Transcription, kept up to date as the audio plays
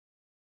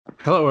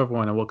Hello,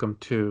 everyone, and welcome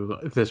to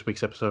this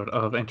week's episode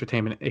of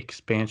Entertainment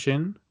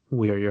Expansion.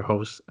 We are your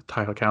hosts,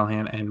 Tyler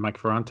Callahan and Mike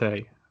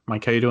Ferrante.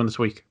 Mike, how you doing this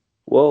week?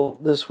 Well,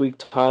 this week,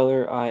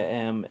 Tyler, I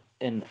am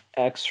an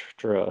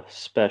extra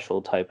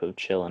special type of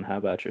chillin'. How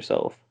about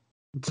yourself?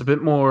 It's a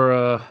bit more,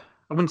 I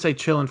wouldn't say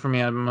chilling for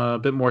me. I'm a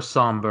bit more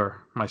somber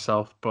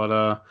myself,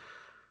 but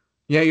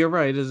yeah, you're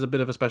right. It is a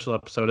bit of a special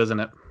episode, isn't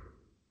it?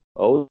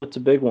 Oh, it's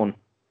a big one.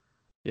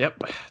 Yep,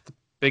 the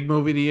big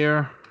movie of the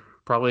year,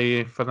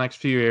 probably for the next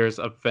few years.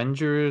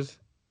 Avengers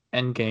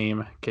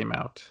Endgame came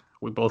out.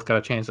 We both got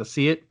a chance to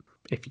see it.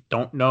 If you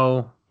don't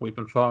know, we've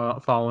been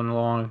following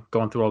along,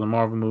 going through all the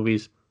Marvel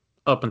movies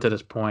up until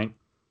this point.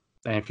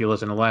 And if you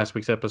listen to last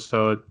week's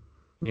episode,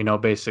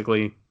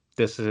 basically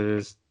this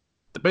is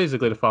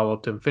basically the follow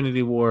up to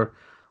Infinity War,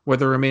 where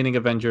the remaining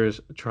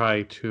Avengers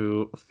try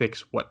to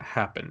fix what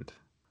happened.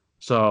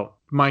 So,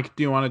 Mike,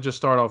 do you want to just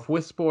start off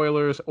with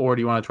spoilers, or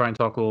do you want to try and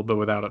talk a little bit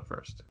without it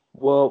first?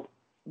 Well,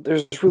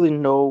 there's really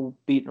no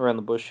beating around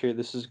the bush here.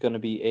 This is going to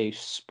be a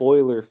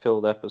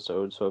spoiler-filled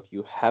episode, so if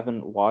you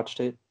haven't watched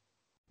it,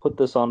 put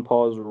this on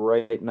pause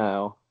right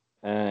now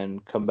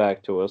and come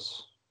back to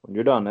us when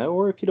you're done.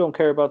 Or if you don't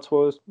care about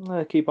spoilers,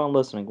 keep on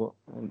listening. Well,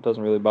 it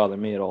doesn't really bother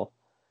me at all.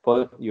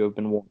 But you have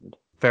been warned.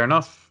 Fair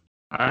enough.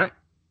 All right.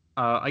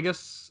 I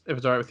guess if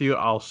it's all right with you,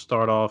 I'll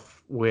start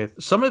off with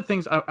some of the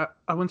things I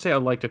wouldn't say I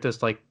liked or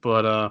disliked,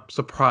 but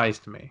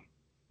surprised me,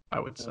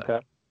 I would say. Okay.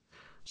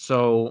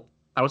 So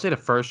I would say the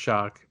first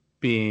shock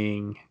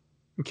being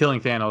killing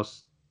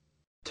Thanos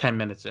 10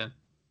 minutes in,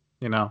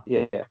 you know?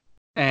 Yeah.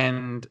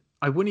 And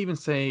I wouldn't even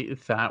say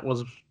that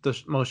was the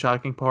most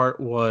shocking part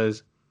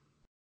was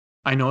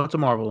I know it's a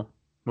Marvel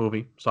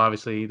movie, so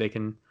obviously they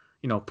can,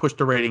 push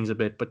the ratings a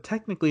bit, but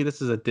technically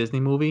this is a Disney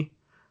movie.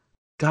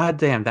 God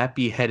damn, that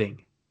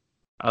beheading.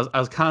 I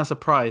was kind of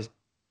surprised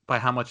by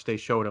how much they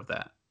showed of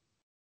that.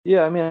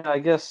 Yeah, I mean, I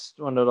guess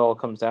when it all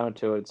comes down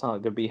to it, it's not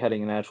like they're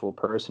beheading an actual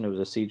person. It was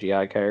a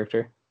CGI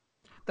character.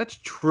 That's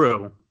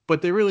true,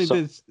 but they really So,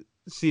 did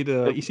see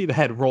the it, you see the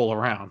head roll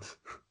around.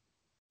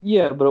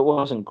 yeah, but it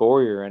wasn't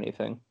gory or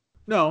anything.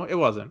 No, it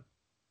wasn't.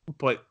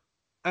 But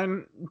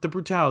and the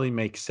brutality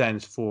makes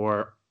sense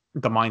for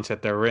the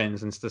mindset they're in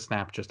since the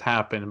snap just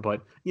happened.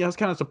 But yeah, I was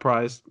kind of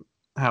surprised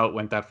how it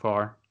went that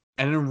far.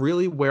 And then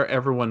really where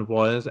everyone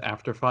was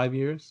after 5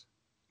 years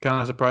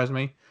kind of surprised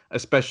me.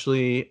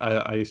 Especially,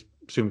 I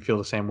assume you feel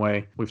the same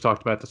way. We've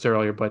talked about this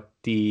earlier, but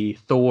the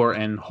Thor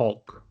and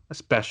Hulk,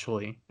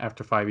 especially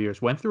after 5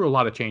 years, went through a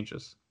lot of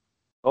changes.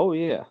 Oh,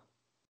 yeah.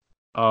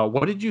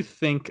 What did you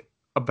think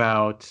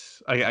about?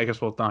 I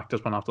guess we'll knock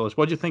this one off the list.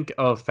 What did you think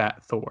of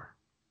Fat Thor?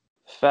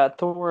 Fat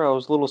Thor, I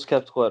was a little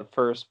skeptical at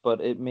first,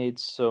 but it made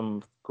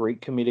some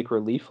great comedic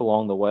relief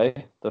along the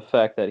way. The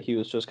fact that he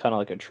was just kind of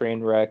like a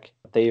train wreck.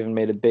 They even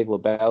made a Big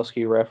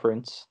Lebowski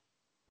reference.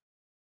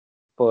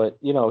 But,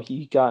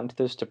 he got into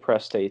this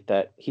depressed state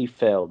that he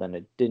failed, and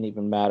it didn't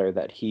even matter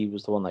that he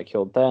was the one that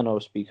killed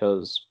Thanos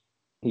because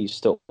he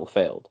still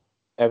failed.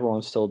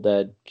 Everyone's still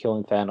dead.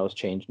 Killing Thanos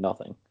changed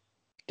nothing.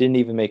 Didn't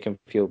even make him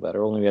feel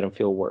better, only made him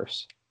feel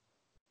worse.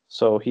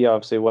 So he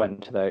obviously went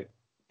into that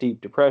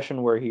deep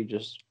depression where he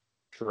just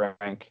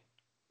drank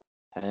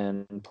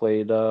and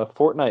played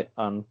Fortnite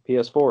on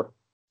PS4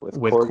 with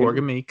With Korg Corgan,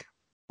 and Meek?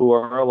 who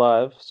are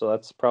alive. So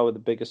that's probably the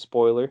biggest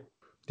spoiler.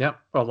 Yep,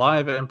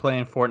 alive and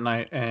playing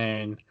Fortnite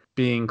and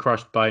being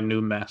crushed by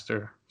Noob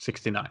Master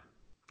 69.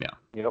 Yeah,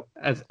 Yep.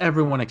 as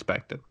everyone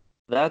expected.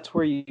 That's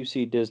where you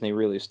see Disney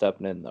really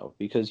stepping in, though,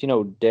 because you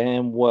know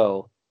damn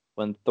well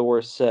when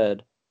Thor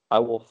said, I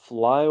will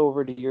fly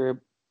over to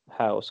your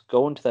house,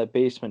 go into that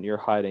basement you're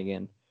hiding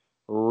in,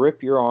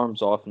 rip your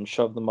arms off, and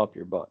shove them up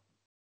your butt.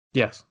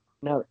 Yes.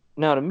 Now,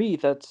 to me,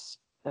 that's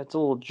a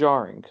little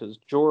jarring because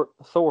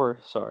Thor,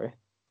 sorry,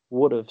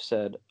 would have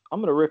said, "I'm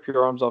gonna rip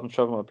your arms off and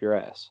shove them up your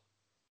ass."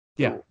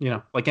 Yeah,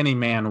 So, like any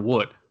man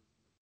would.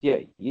 yeah,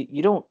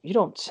 you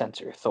don't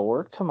censor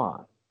Thor. Come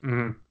on,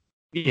 Hmm.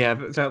 Yeah,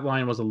 that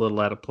line was a little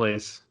out of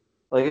place.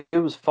 like it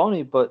was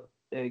funny, but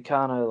it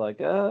kind of like,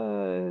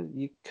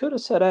 you could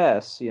have said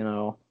ass. Yeah,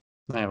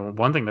 well,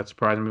 one thing that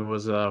surprised me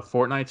was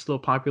Fortnite still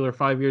popular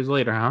 5 years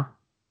later, huh?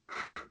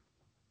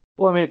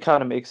 Well, I mean, it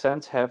kind of makes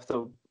sense. Half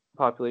the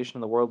population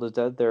in the world is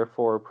dead,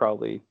 therefore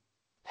probably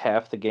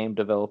half the game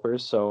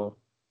developers. So,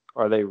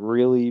 are they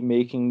really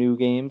making new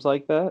games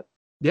like that?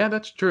 Yeah,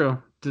 that's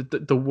true.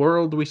 The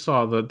world we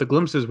saw, the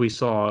glimpses we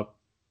saw,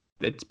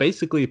 it's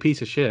basically a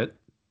piece of shit.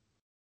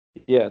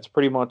 Yeah, it's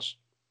pretty much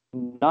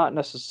not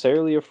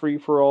necessarily a free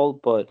for all,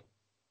 but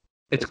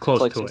It's it's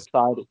close like to it.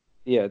 society.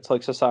 Yeah, it's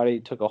like society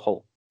took a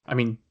hole. I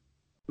mean,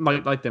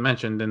 like they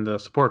mentioned in the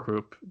support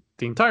group,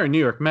 the entire New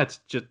York Mets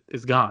just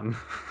is gone.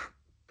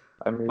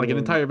 I Like an mean,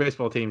 entire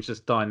baseball team's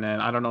just done,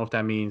 and I don't know if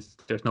that means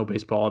there's no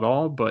baseball at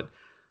all, but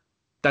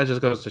that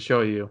just goes to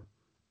show you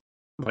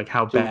like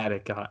how do bad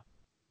it got.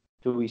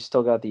 do we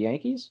still got the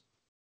Yankees?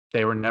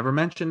 They were never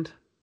mentioned.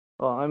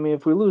 Well, I mean,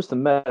 if we lose the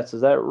Mets,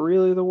 is that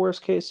really the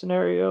worst case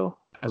scenario?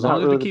 As long Not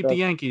as we really the keep the best.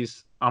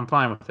 Yankees, I'm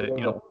fine with it.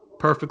 Yeah.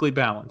 Perfectly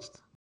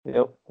balanced.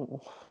 Yep.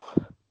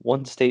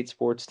 One state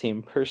sports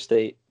team per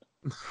state.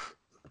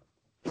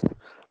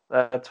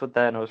 That's what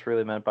Thanos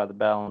really meant by the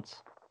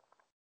balance.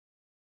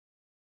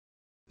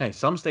 Hey,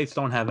 some states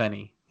don't have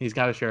any. He's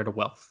got to share the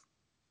wealth.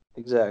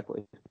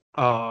 Exactly.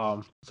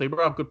 So you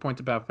brought up good points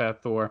about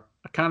Fat Thor.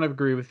 I kind of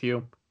agree with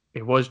you.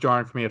 It was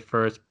jarring for me at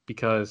first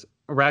because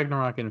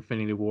Ragnarok and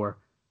Infinity War,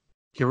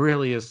 he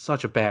really is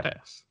such a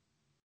badass.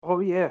 Oh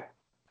yeah.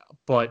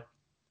 And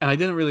I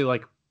didn't really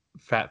like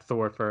Fat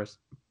Thor at first,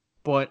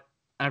 but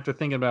after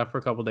thinking about it for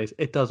a couple of days,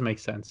 it does make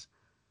sense.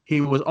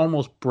 He was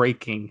almost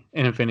breaking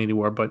in Infinity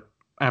War, but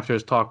after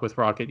his talk with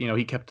Rocket,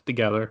 he kept it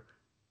together.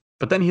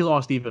 But then he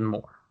lost even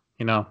more,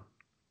 you know?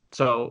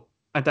 So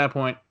at that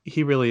point,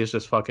 he really is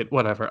just fuck it,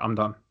 whatever, I'm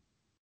done.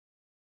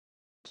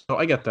 So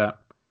I get that.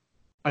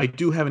 I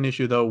do have an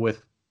issue though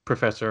with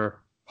Professor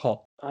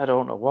Hulk. I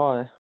don't know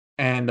why.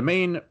 And the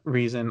main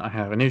reason I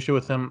have an issue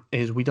with him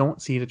is we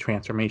don't see the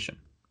transformation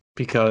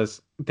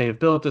because they've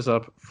built this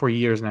up for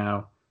years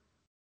now,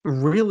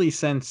 really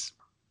since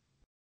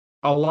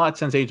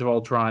Age of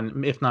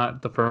Ultron, if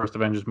not the first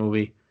Avengers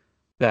movie,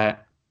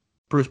 that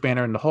Bruce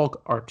Banner and the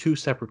Hulk are two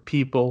separate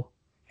people,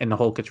 and the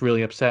Hulk gets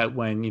really upset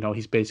when,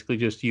 he's basically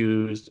just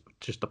used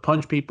just to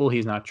punch people,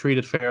 he's not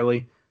treated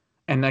fairly.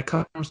 And that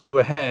comes to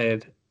a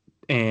head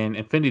in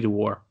Infinity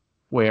War,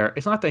 where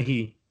it's not that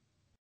he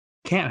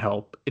can't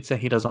help, it's that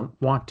he doesn't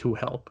want to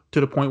help, to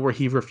the point where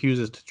he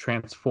refuses to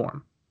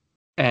transform.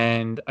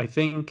 And I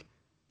think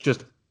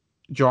just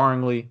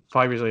jarringly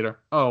 5 years later,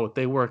 oh,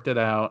 they worked it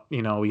out.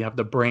 You have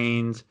the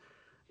brains,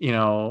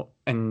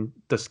 and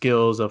the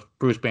skills of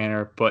Bruce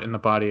Banner, but in the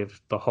body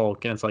of the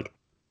Hulk. And it's like,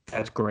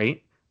 that's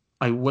great.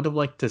 I would have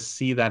liked to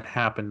see that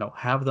happen, though.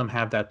 Have them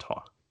have that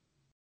talk.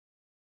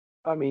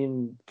 I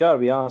mean, gotta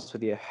be honest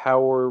with you,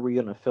 how are we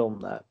gonna film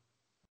that?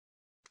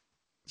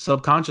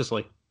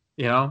 Subconsciously,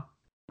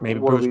 maybe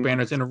What are Bruce we?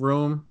 Banner's in a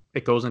room,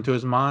 it goes into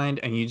his mind,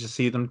 and you just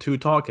see them two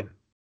talking.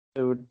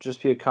 It would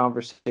just be a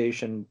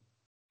conversation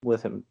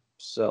with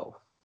himself.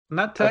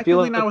 Not I feel technically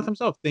like, not with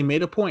himself. They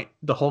made a point.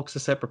 The Hulk's a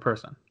separate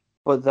person.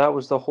 but that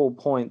was the whole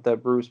point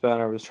that Bruce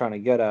Banner was trying to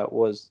get at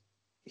was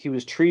he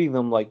was treating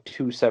them like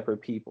two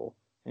separate people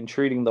and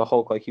treating the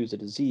Hulk like he was a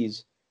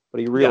disease, but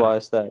he Yeah.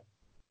 realized that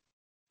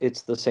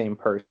it's the same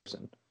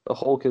person. The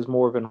Hulk is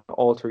more of an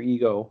alter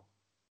ego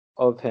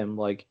of him,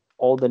 like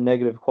all the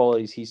negative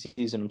qualities he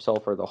sees in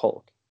himself are the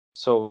Hulk.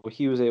 So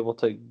he was able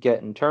to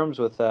get in terms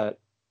with that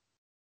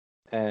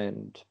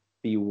and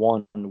be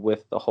one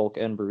with the Hulk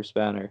and Bruce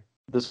Banner.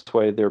 This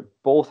way, they're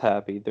both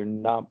happy. They're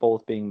not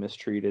both being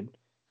mistreated.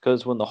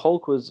 Because when the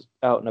Hulk was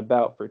out and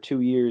about for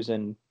 2 years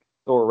in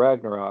Thor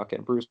Ragnarok,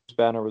 and Bruce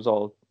Banner was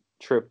all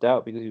tripped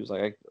out because he was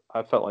like,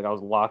 I felt like I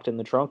was locked in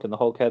the trunk and the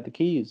Hulk had the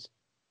keys.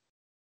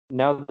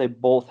 Now they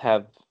both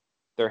have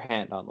their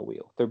hand on the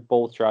wheel. They're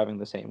both driving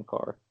the same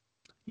car.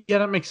 Yeah,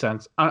 that makes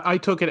sense. I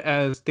took it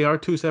as they are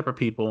two separate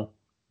people,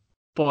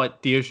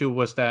 but the issue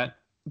was that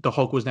the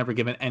Hulk was never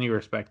given any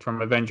respect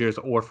from Avengers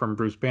or from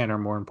Bruce Banner,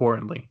 more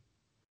importantly.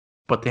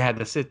 But they had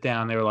to sit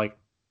down. They were like,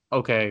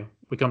 okay,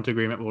 we come to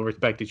agreement. We'll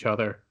respect each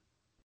other.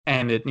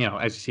 And it,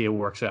 as you see, it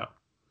works out.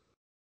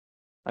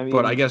 I But mean,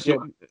 yeah,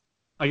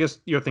 I guess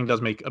your thing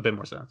does make a bit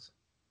more sense.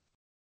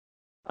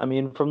 I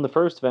mean, from the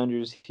first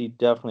Avengers, he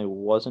definitely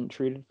wasn't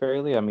treated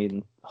fairly. I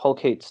mean, Hulk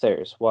hates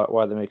stairs.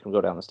 Why they make him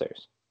go down the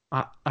stairs?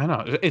 I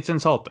know it's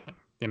insulting,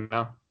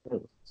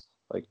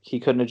 Like he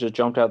couldn't have just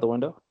jumped out the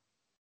window.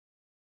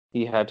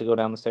 He had to go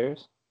down the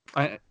stairs.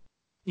 I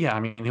Yeah, I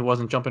mean, he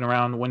wasn't jumping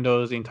around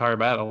windows the entire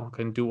battle.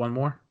 Couldn't do one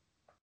more.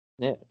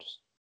 Yeah,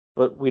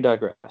 but we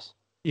digress.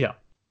 Yeah.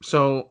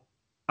 So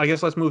I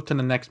guess let's move to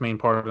the next main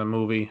part of the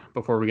movie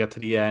before we get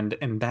to the end,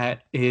 and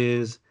that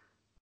is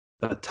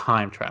the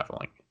time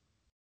traveling.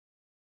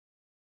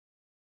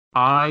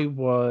 I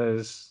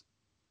was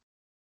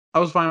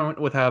fine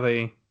with how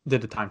they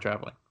did the time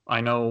traveling. I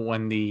know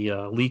when the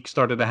leak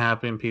started to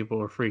happen, people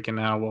were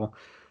freaking out. Well,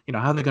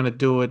 how are they going to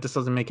do it? This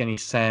doesn't make any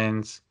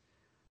sense.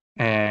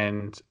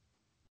 And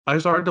I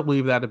started to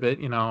believe that a bit.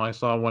 I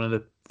saw one of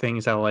the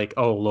things that like,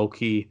 oh,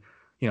 Loki,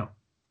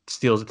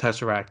 steals the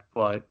Tesseract,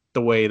 but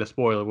the way the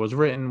spoiler was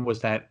written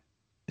was that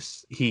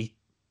he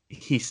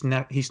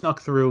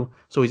snuck through,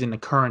 so he's in the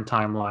current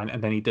timeline,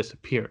 and then he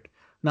disappeared.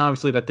 Now,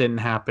 obviously, that didn't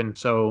happen.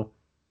 So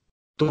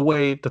the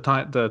way the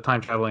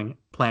time traveling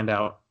planned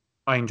out,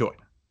 I enjoyed.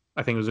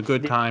 I think it was a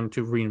good time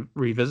to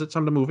revisit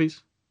some of the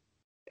movies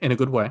in a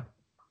good way.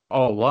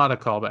 Oh, a lot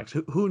of callbacks.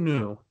 Who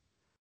knew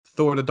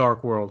Thor: The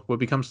Dark World would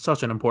become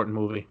such an important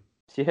movie?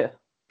 Yeah.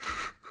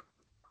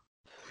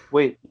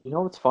 Wait, you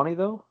know what's funny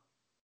though?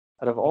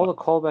 Out of all What?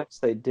 the callbacks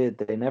they did,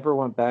 they never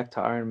went back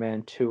to Iron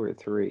Man 2 or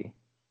 3.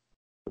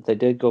 But they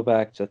did go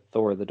back to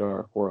Thor: The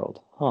Dark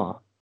World. Huh.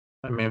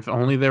 I mean, if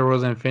only there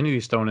was an Infinity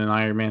Stone in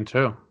Iron Man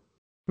 2.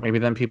 Maybe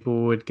then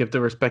people would give the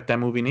respect that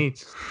movie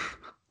needs.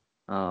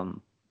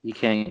 You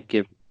can't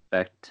give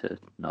back to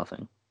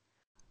nothing.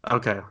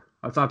 Okay,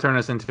 let's not turn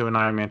this into an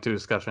Iron Man 2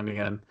 discussion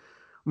again.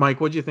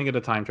 Mike, what do you think of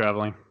the time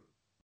traveling?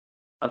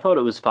 I thought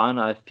it was fun.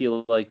 I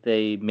feel like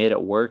they made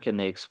it work and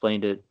they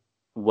explained it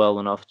well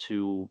enough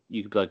to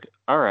you could be like,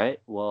 all right,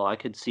 well, I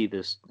could see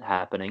this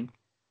happening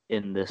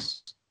in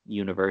this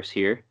universe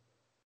here.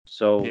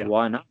 So Yeah.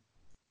 why not?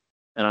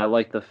 And I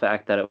like the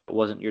fact that it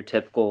wasn't your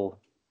typical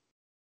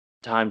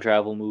time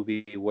travel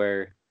movie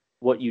where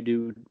what you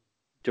do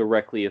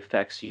directly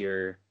affects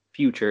your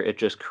future. It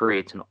just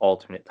creates an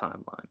alternate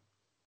timeline.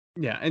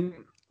 Yeah, and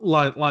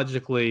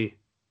logically,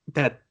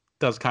 that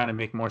does kind of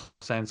make more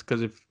sense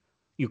because if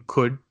you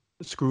could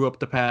screw up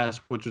the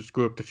past, which would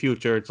screw up the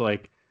future, it's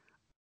like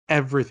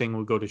everything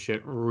would go to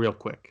shit real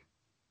quick.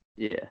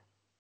 Yeah.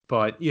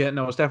 But yeah,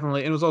 no,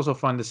 it was also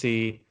fun to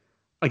see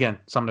again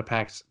some of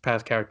the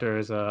past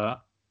characters.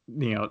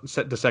 The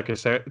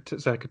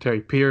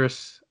Secretary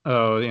Pierce. It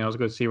was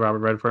good to see Robert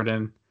Redford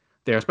in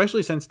there,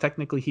 especially since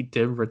technically he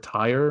did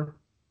retire.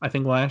 I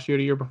think last year,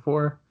 the year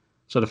before.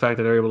 So the fact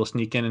that they're able to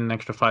sneak in an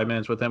extra 5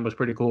 minutes with him was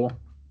pretty cool.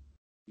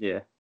 Yeah.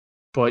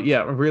 But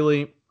yeah,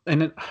 really,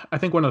 I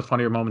think one of the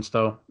funnier moments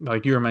though,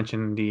 like you were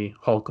mentioning the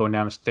Hulk going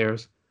down the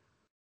stairs,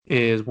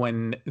 is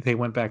when they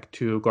went back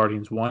to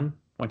Guardians 1,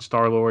 when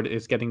Star Lord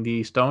is getting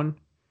the stone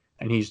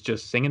and he's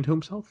just singing to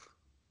himself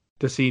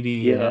to see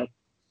Yeah.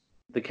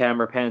 The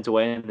camera pans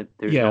away and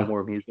there's no yeah.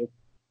 more music.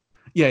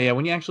 Yeah,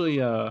 when you actually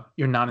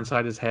you're not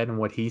inside his head and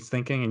what he's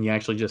thinking and you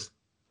actually just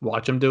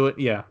watch him do it,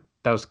 yeah,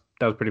 that was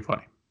pretty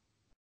funny.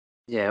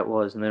 Yeah, it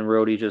was. And then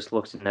Rhodey just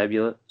looks at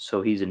Nebula,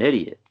 so he's an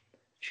idiot.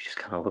 She just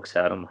kind of looks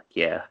at him like,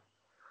 yeah.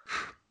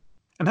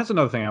 And that's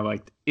another thing I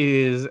liked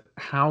is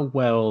how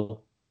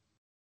well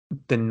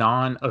the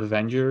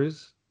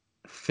non-Avengers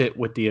fit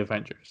with the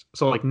Avengers.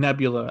 So like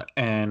Nebula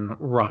and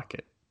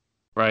Rocket,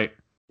 right?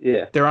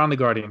 Yeah. They're on the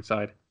Guardian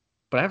side.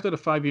 But after the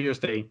 5 years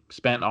they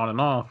spent on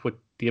and off with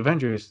the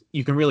Avengers,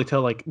 you can really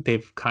tell like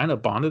they've kind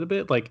of bonded a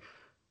bit. Like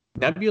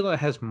Nebula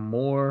has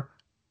more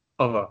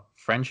of a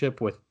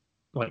friendship with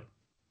like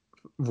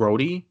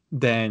Rhodey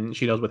than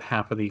she does with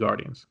half of the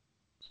Guardians,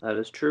 That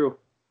is true.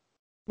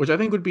 which I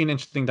think would be an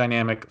interesting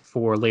dynamic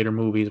for later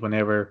movies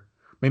whenever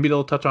maybe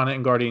they'll touch on it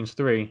in Guardians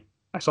 3.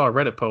 I saw a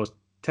Reddit post.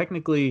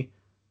 Technically,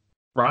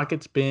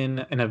 Rocket's been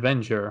an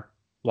Avenger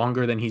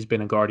longer than he's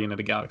been a Guardian of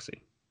the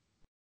Galaxy.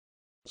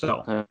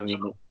 So I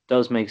mean, it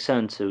does make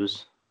sense. It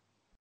was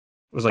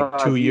it was like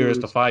 2 years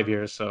to 5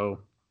 years. So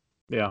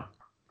yeah,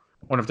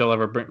 I wonder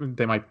if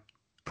they might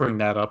bring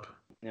that up.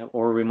 Yeah,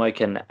 or we might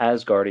get an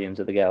Asgardians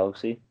of the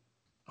Galaxy.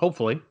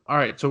 Hopefully. All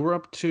right, so we're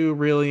up to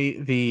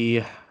really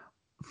the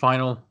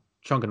final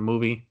chunk of the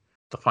movie,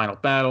 the final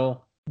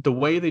battle. The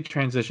way they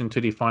transitioned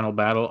to the final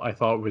battle, I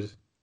thought was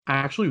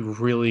actually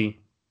really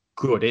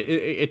good.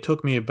 It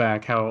took me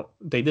aback how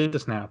they did the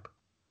snap,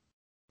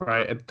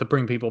 right, to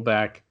bring people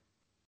back.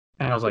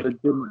 And I was But like,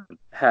 it didn't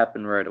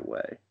happen right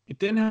away. it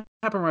didn't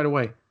happen right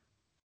away.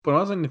 But when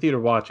I was in the theater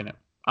watching it,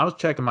 I was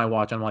checking my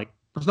watch. I'm like,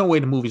 there's no way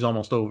the movie's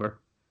almost over.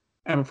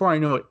 And before I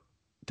knew it,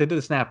 they did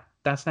a snap.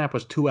 That snap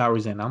was 2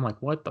 hours in. I'm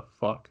like, what the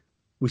fuck?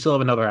 We still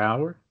have another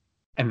hour?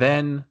 And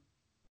then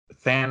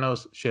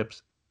Thanos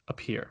ships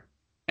appear.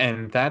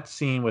 And that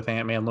scene with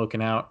Ant-Man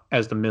looking out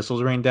as the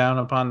missiles rain down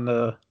upon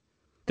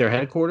their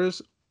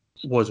headquarters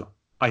was,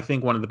 I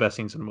think, one of the best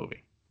scenes in the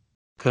movie.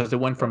 Because it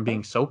went from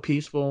being so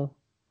peaceful,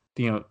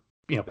 you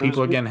know,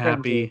 people are getting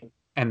happy,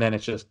 and then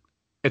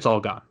it's all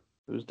gone.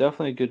 It was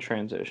definitely a good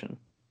transition.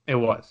 It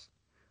was.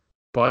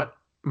 But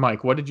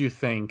Mike, what did you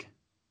think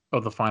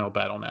of the final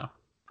battle now?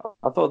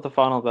 I thought the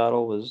final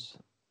battle was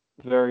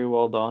very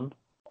well done.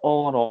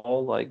 All in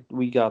all, like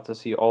we got to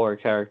see all our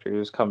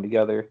characters come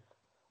together.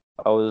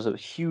 I was a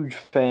huge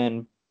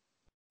fan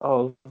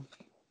of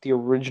the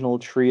original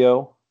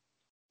trio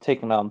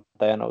taking on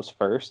Thanos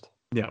first.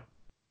 Yeah.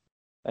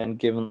 And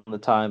given the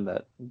time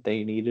that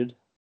they needed.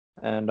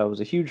 And I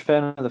was a huge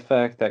fan of the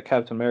fact that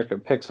Captain America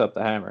picks up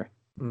the hammer.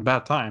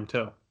 About time,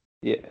 too.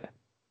 Yeah.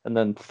 And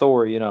then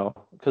Thor,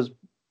 because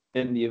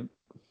in the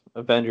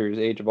Avengers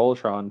Age of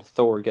Ultron,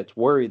 Thor gets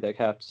worried that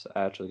Cap's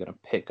actually going to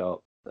pick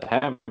up the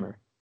hammer.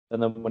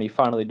 And then when he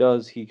finally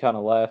does, he kind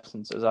of laughs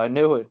and says, I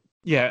knew it.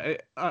 Yeah,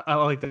 I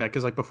like that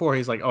because like before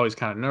he's like, oh, he's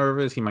kind of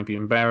nervous, he might be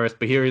embarrassed,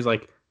 but here he's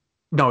like,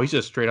 no, he's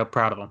just straight up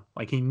proud of him.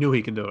 Like he knew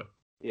he could do it.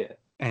 Yeah.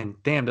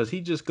 And damn, does he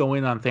just go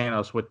in on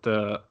Thanos with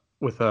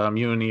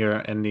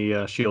Mjolnir and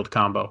the shield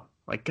combo?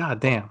 Like, god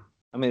damn.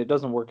 I mean, it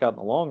doesn't work out in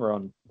the long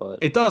run, but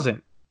it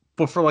doesn't.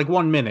 But for like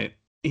 1 minute,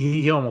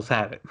 he almost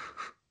had it.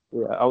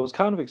 Yeah, I was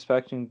kind of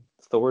expecting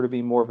Thor to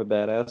be more of a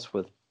badass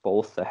with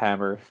both the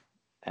hammer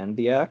and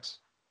the axe.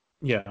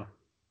 Yeah.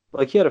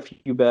 Like he had a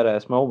few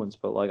badass moments,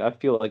 but like I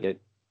feel like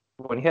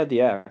when he had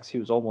the axe, he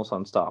was almost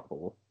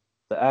unstoppable.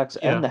 The axe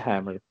and the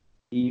hammer,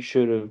 he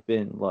should have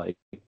been like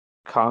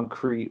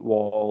concrete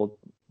walled.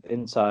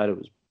 Inside it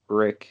was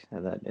brick,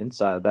 and then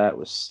inside that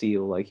was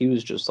steel. Like he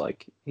was just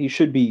like he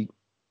should be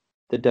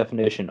the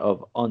definition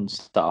of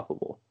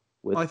unstoppable.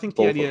 I think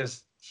the idea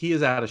is he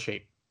is out of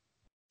shape.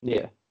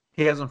 Yeah.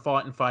 He hasn't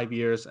fought in 5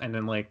 years, and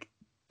then like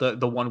the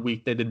 1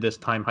 week they did this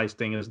time heist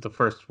thing is the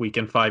first week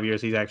in 5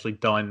 years he's actually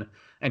done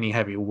any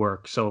heavy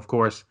work. So of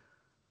course,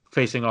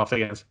 facing off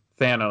against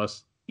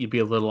Thanos, you'd be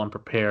a little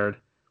unprepared.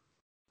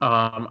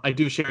 I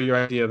do share your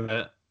idea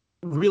that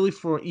really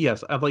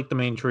yes, I like the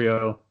main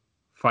trio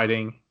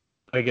fighting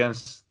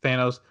against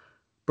Thanos,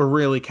 but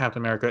really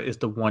Captain America is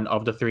the one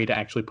of the three to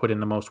actually put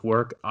in the most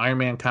work. Iron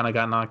Man kind of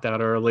got knocked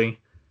out early.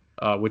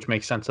 which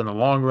makes sense in the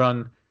long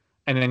run.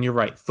 And then you're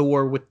right,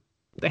 Thor with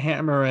the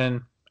hammer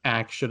and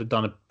axe should have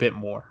done a bit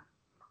more.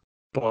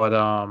 But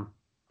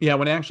yeah,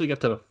 when they actually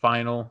get to the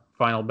final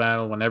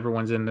battle, when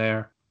everyone's in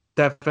there,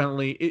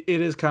 definitely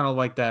it is kind of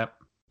like that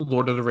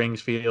Lord of the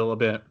Rings feel a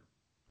bit.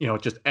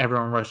 Just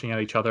everyone rushing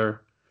at each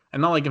other,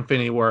 and not like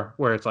Infinity War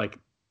where it's like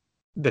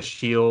the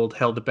shield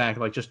held it back,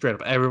 like just straight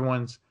up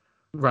everyone's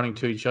running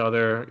to each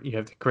other. You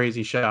have the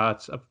crazy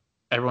shots of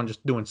everyone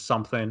just doing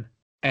something.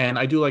 And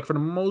I do like, for the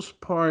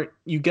most part,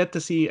 you get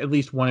to see at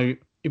least one of,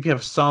 if you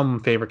have some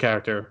favorite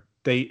character,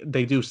 they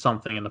do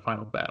something in the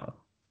final battle.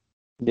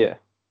 Yeah.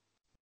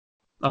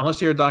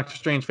 Unless you're a Doctor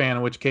Strange fan,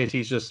 in which case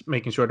he's just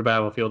making sure the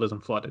battlefield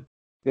isn't flooded.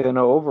 Yeah,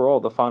 no, overall,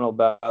 the final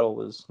battle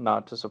was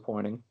not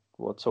disappointing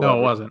whatsoever. No,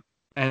 it wasn't.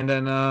 And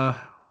then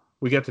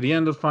we get to the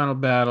end of the final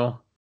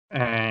battle,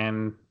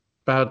 and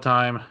about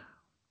time,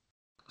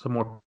 some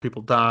more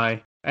people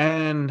die,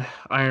 and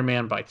Iron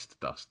Man bites the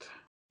dust.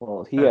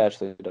 Well, he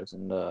actually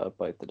doesn't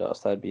bite the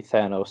dust. That'd be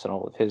Thanos and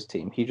all of his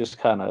team. He just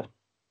kind of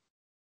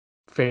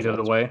faded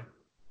away.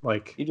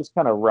 Like, he just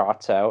kind of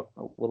rots out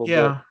a little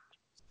yeah. bit.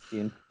 The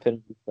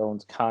Infinity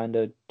Stones kind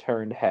of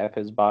turned half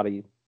his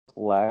body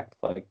black,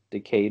 like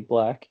decayed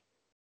black.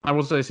 I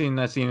will say, seeing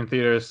that scene in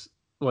theaters,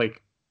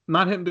 like,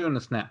 not him doing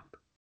the snap,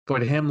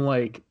 but him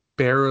like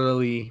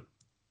barely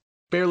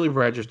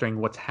registering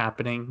what's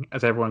happening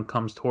as everyone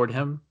comes toward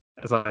him.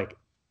 It's like,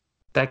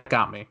 that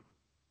got me.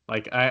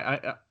 Like,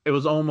 it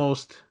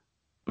was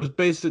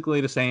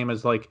basically the same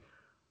as like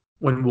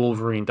when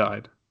Wolverine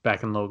died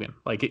back in Logan.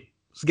 Like, it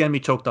was getting me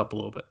choked up a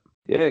little bit.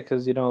 Yeah,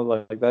 because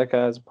like that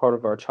guy's part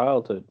of our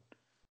childhood.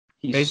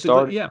 He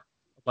basically started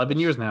 11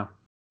 years now.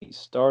 He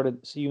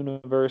started this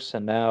universe,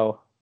 and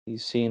now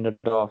he's seeing it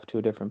off to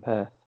a different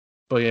path.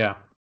 But yeah,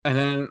 and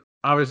then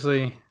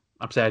obviously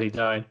I'm sad he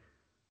died,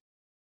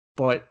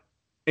 but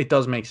it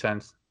does make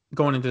sense.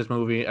 Going into this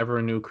movie,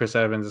 everyone knew Chris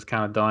Evans is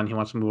kind of done. He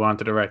wants to move on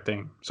to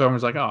directing. So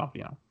everyone's like, oh,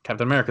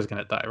 Captain America's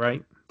going to die,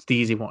 right? It's the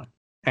easy one.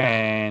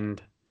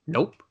 And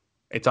nope.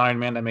 It's Iron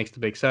Man that makes the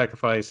big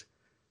sacrifice.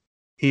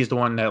 He's the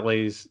one that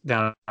lays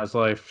down his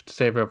life to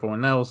save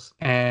everyone else.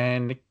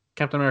 And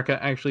Captain America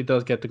actually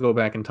does get to go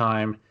back in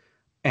time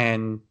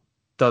and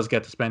does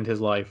get to spend his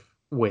life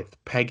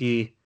with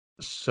Peggy.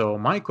 So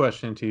my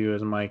question to you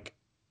is, Mike,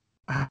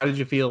 how did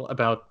you feel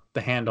about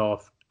the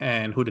handoff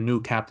and who the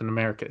new Captain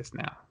America is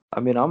now? I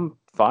mean, I'm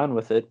fine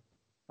with it.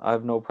 I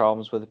have no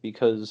problems with it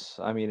because,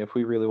 I mean, if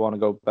we really want to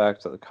go back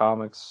to the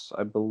comics,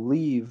 I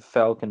believe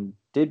Falcon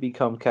did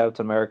become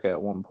Captain America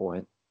at one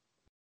point.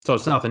 So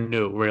it's nothing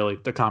new, really,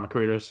 the comic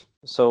readers.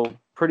 So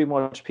pretty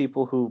much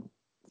people who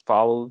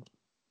follow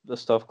the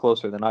stuff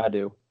closer than I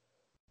do,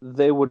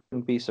 they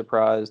wouldn't be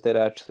surprised. They'd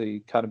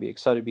actually kind of be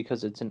excited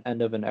because it's an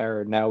end of an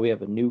era. Now we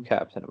have a new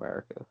Captain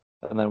America.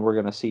 And then we're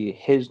going to see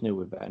his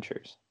new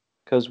adventures.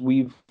 Because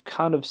we've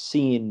kind of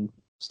seen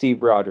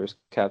Steve Rogers,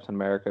 Captain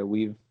America.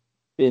 We've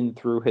been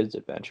through his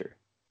adventure.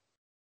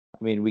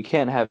 I mean, we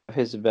can't have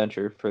his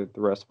adventure for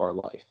the rest of our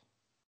life.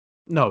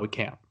 No, we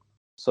can't.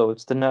 So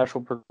it's the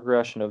natural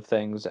progression of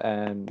things,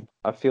 and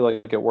I feel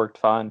like it worked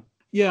fine.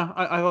 Yeah,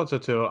 I thought so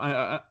too.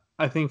 I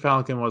think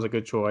Falcon was a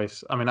good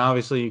choice. I mean,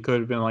 obviously you could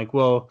have been like,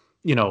 well,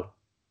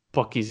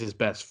 Bucky's his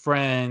best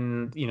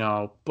friend,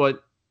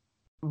 but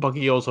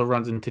Bucky also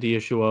runs into the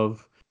issue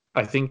of,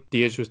 I think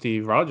the issue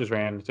Steve Rogers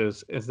ran into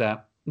is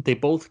that they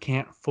both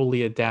can't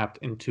fully adapt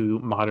into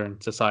modern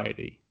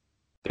society.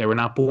 They were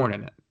not born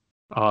in it.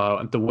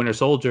 The Winter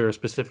Soldier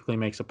specifically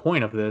makes a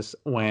point of this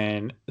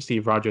when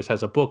Steve Rogers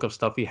has a book of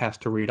stuff he has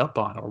to read up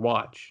on or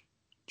watch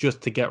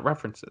just to get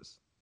references.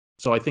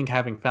 So I think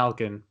having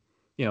Falcon,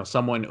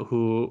 someone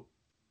who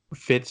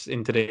fits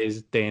in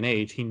today's day and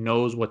age, he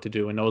knows what to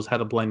do and knows how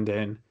to blend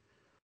in.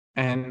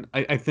 And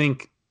I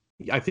think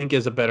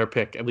is a better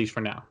pick, at least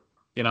for now,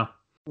 Yeah,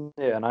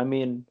 and I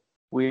mean,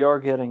 we are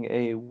getting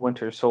a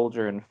Winter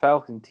Soldier and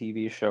Falcon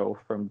TV show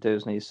from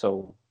Disney,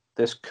 so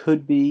this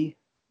could be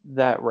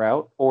that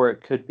route, or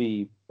it could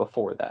be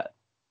before that.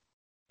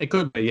 It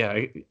could be,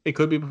 yeah. It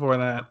could be before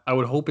that. I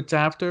would hope it's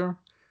after.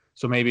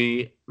 So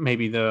maybe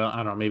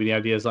the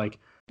idea is like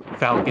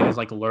Falcon is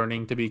like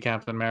learning to be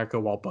Captain America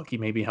while Bucky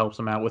maybe helps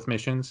him out with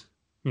missions,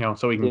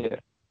 so he can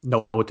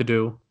know what to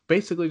do.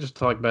 Basically, just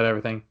talk about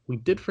everything. We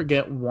did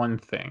forget one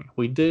thing.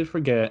 We did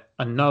forget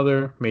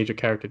another major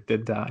character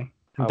did die.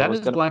 And that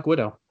is Black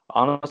Widow.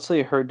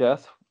 Honestly, her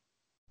death,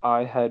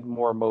 I had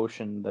more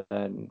emotion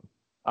than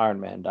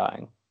Iron Man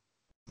dying.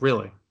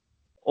 Really?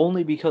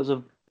 Only because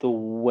of the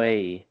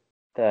way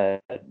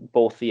that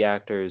both the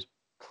actors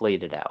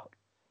played it out.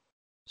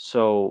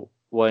 So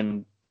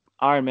when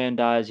Iron Man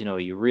dies,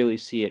 you really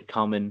see it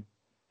coming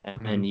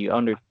and you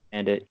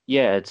understand it.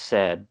 Yeah, it's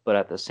sad, but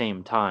at the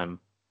same time,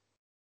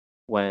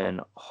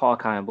 when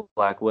Hawkeye and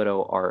Black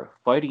Widow are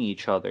fighting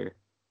each other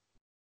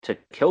to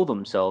kill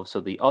themselves so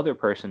the other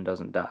person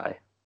doesn't die,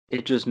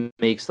 it just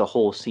makes the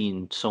whole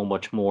scene so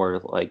much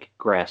more like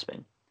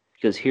grasping.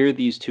 Because here are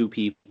these two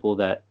people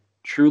that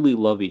truly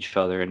love each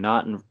other, and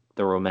not in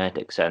the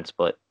romantic sense,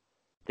 but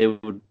they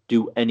would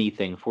do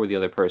anything for the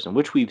other person,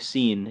 which we've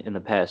seen in the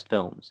past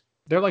films.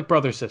 They're like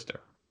brother sister.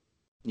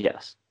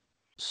 Yes.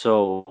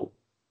 So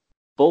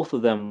both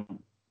of them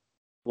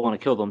want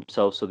to kill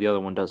themselves so the other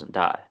one doesn't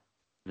die.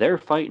 They're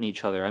fighting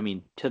each other, I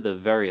mean, to the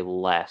very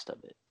last of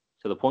it,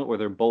 to the point where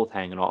they're both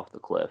hanging off the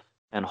cliff.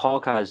 And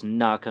Hawkeye's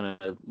not going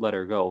to let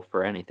her go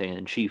for anything,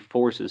 and she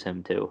forces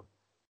him to.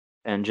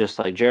 And just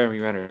like Jeremy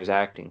Renner's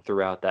acting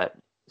throughout that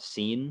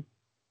scene,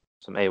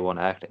 some A1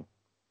 acting.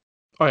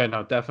 Oh yeah,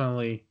 no,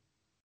 definitely.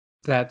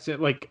 That's it.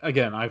 Like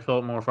again, I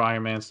felt more for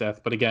Iron Man's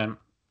death, but again,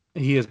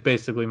 he is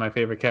basically my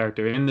favorite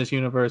character in this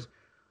universe.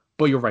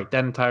 But you're right,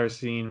 that entire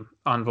scene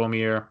on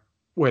Vormir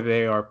where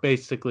they are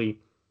basically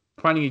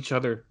fighting each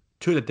other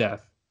to the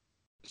death,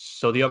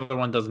 so the other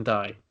one doesn't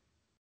die,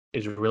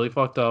 is really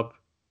fucked up.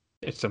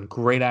 It's some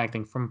great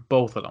acting from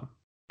both of them,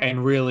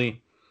 and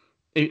really,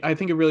 I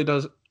think it really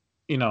does,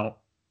 you know,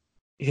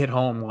 hit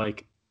home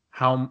like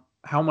how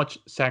much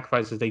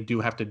sacrifices they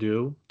do have to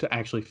do to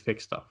actually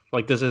fix stuff.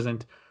 Like this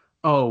isn't,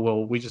 oh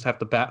well, we just have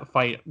to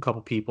fight a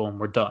couple people and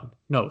we're done.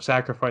 No,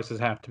 sacrifices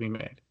have to be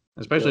made,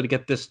 especially Yep. to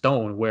get this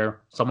stone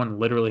where someone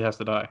literally has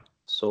to die.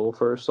 Soul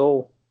for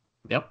soul.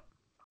 Yep.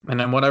 And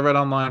then what I read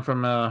online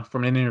from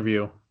an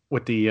interview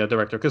with the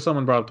director, because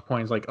someone brought up the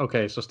point, is like,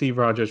 okay, so Steve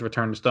Rogers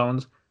returned the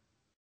stones.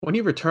 When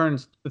he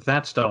returns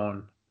that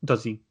stone,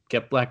 does he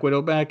get Black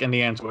Widow back? And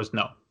the answer was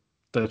no.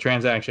 The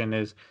transaction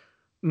is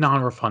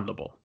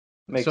non-refundable.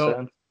 Makes So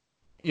sense.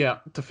 yeah,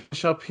 to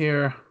finish up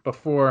here,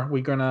 before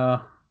we're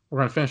gonna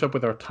finish up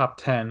with our top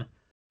 10.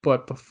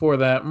 But before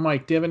that,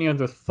 Mike, do you have any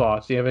other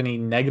thoughts? Do you have any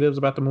negatives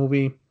about the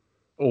movie,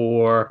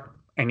 or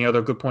any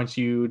other good points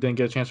you didn't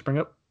get a chance to bring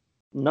up?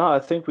 No, I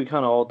think we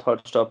kind of all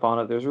touched up on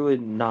it. There's really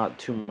not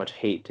too much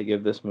hate to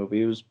give this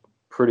movie. It was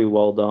pretty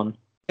well done.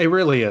 It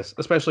really is,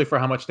 especially for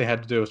how much they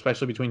had to do,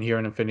 especially between here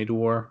and Infinity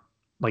War,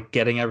 like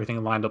getting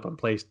everything lined up in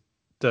place.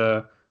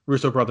 The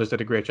Russo brothers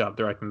did a great job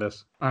directing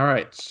this. All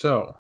right,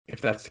 so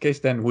if that's the case,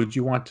 then would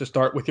you want to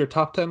start with your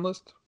top 10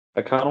 list?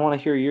 I kind of want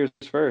to hear yours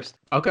first.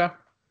 Okay.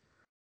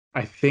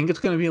 I think it's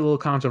going to be a little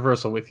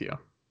controversial with you.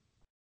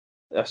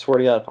 I swear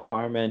to God, if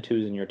Iron Man 2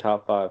 is in your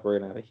top 5, we're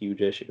going to have a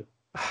huge issue.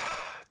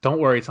 Don't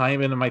worry, it's not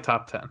even in my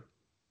top 10. All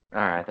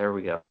right, there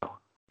we go.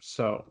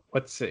 So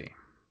let's see.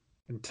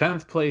 In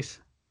 10th place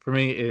for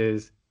me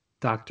is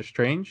Doctor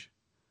Strange.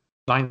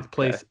 Ninth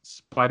place, Okay.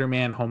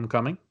 Spider-Man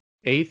Homecoming.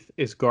 Eighth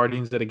is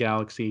Guardians of the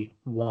Galaxy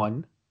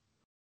 1.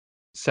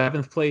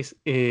 Seventh place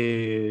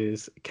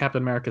is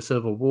Captain America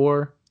Civil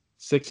War.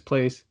 Sixth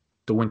place,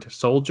 The Winter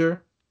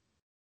Soldier.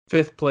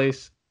 Fifth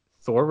place,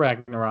 Thor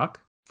Ragnarok.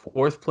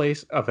 Fourth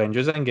place,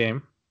 Avengers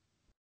Endgame.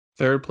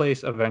 Third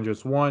place,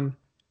 Avengers 1.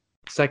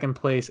 Second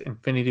place,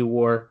 Infinity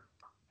War.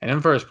 And in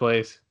first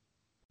place,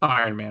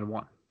 Iron Man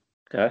 1.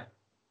 Okay.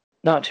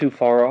 Not too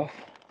far off.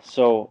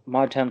 So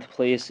my 10th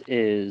place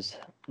is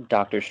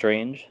Doctor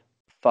Strange,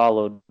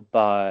 followed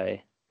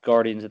by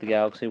Guardians of the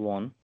Galaxy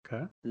 1.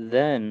 Okay.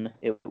 Then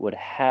it would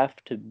have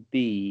to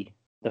be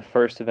the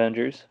first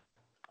Avengers.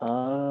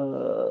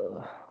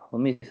 Let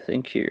me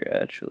think here,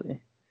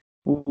 actually.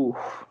 Ooh,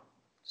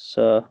 it's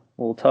a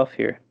little tough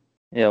here.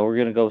 Yeah, we're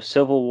gonna go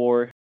Civil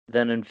War,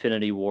 then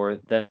Infinity War,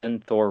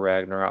 then Thor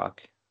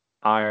Ragnarok,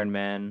 Iron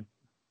Man,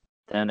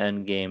 then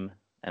Endgame,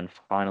 and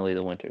finally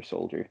the Winter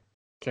Soldier.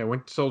 Okay,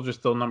 Winter Soldier's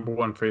still number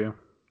 1 for you.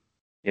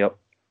 Yep.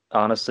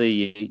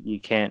 Honestly,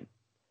 you can't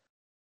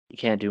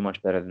do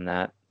much better than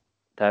that.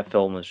 That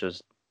film is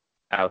just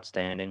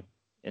outstanding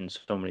in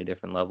so many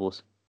different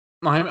levels.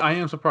 I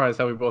am surprised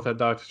how we both had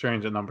Doctor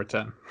Strange at number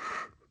 10.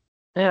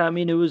 Yeah, I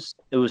mean it was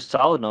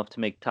solid enough to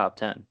make top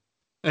 10.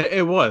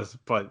 It was,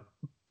 but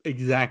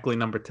exactly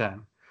number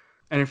 10.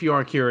 And if you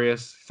are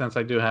curious, since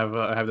I do have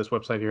I have this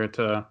website here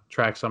to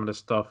track some of this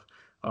stuff,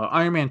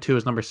 Iron Man 2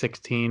 is number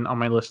 16 on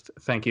my list.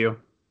 Thank you.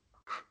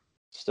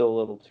 Still a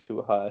little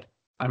too high.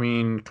 I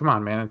mean, come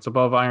on, man. It's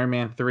above Iron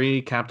Man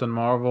 3, Captain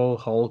Marvel,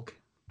 Hulk,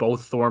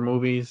 both Thor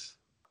movies.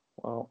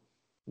 Well,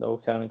 no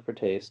accounting for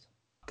taste.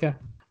 Okay.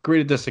 Agree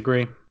to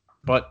disagree.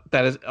 But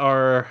that is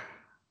our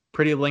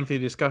pretty lengthy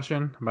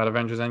discussion about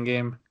Avengers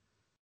Endgame.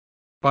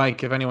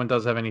 Mike, if anyone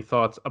does have any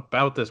thoughts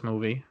about this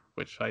movie,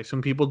 which I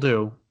assume people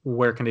do,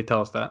 where can they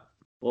tell us that?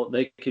 Well,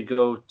 they could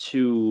go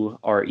to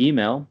our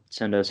email,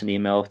 send us an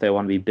email if they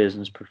want to be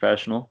business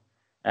professional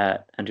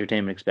at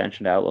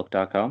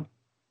entertainmentexpansion@outlook.com.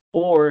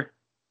 Or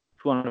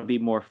if you want to be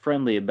more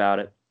friendly about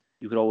it,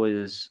 you could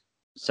always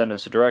send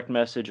us a direct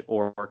message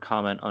or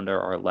comment under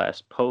our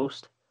last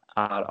post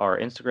at our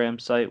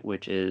Instagram site,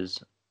 which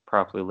is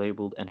properly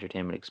labeled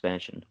Entertainment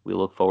Expansion. We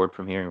look forward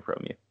from hearing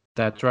from you.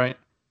 That's right.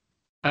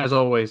 As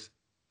always,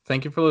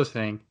 thank you for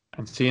listening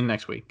and see you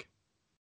next week.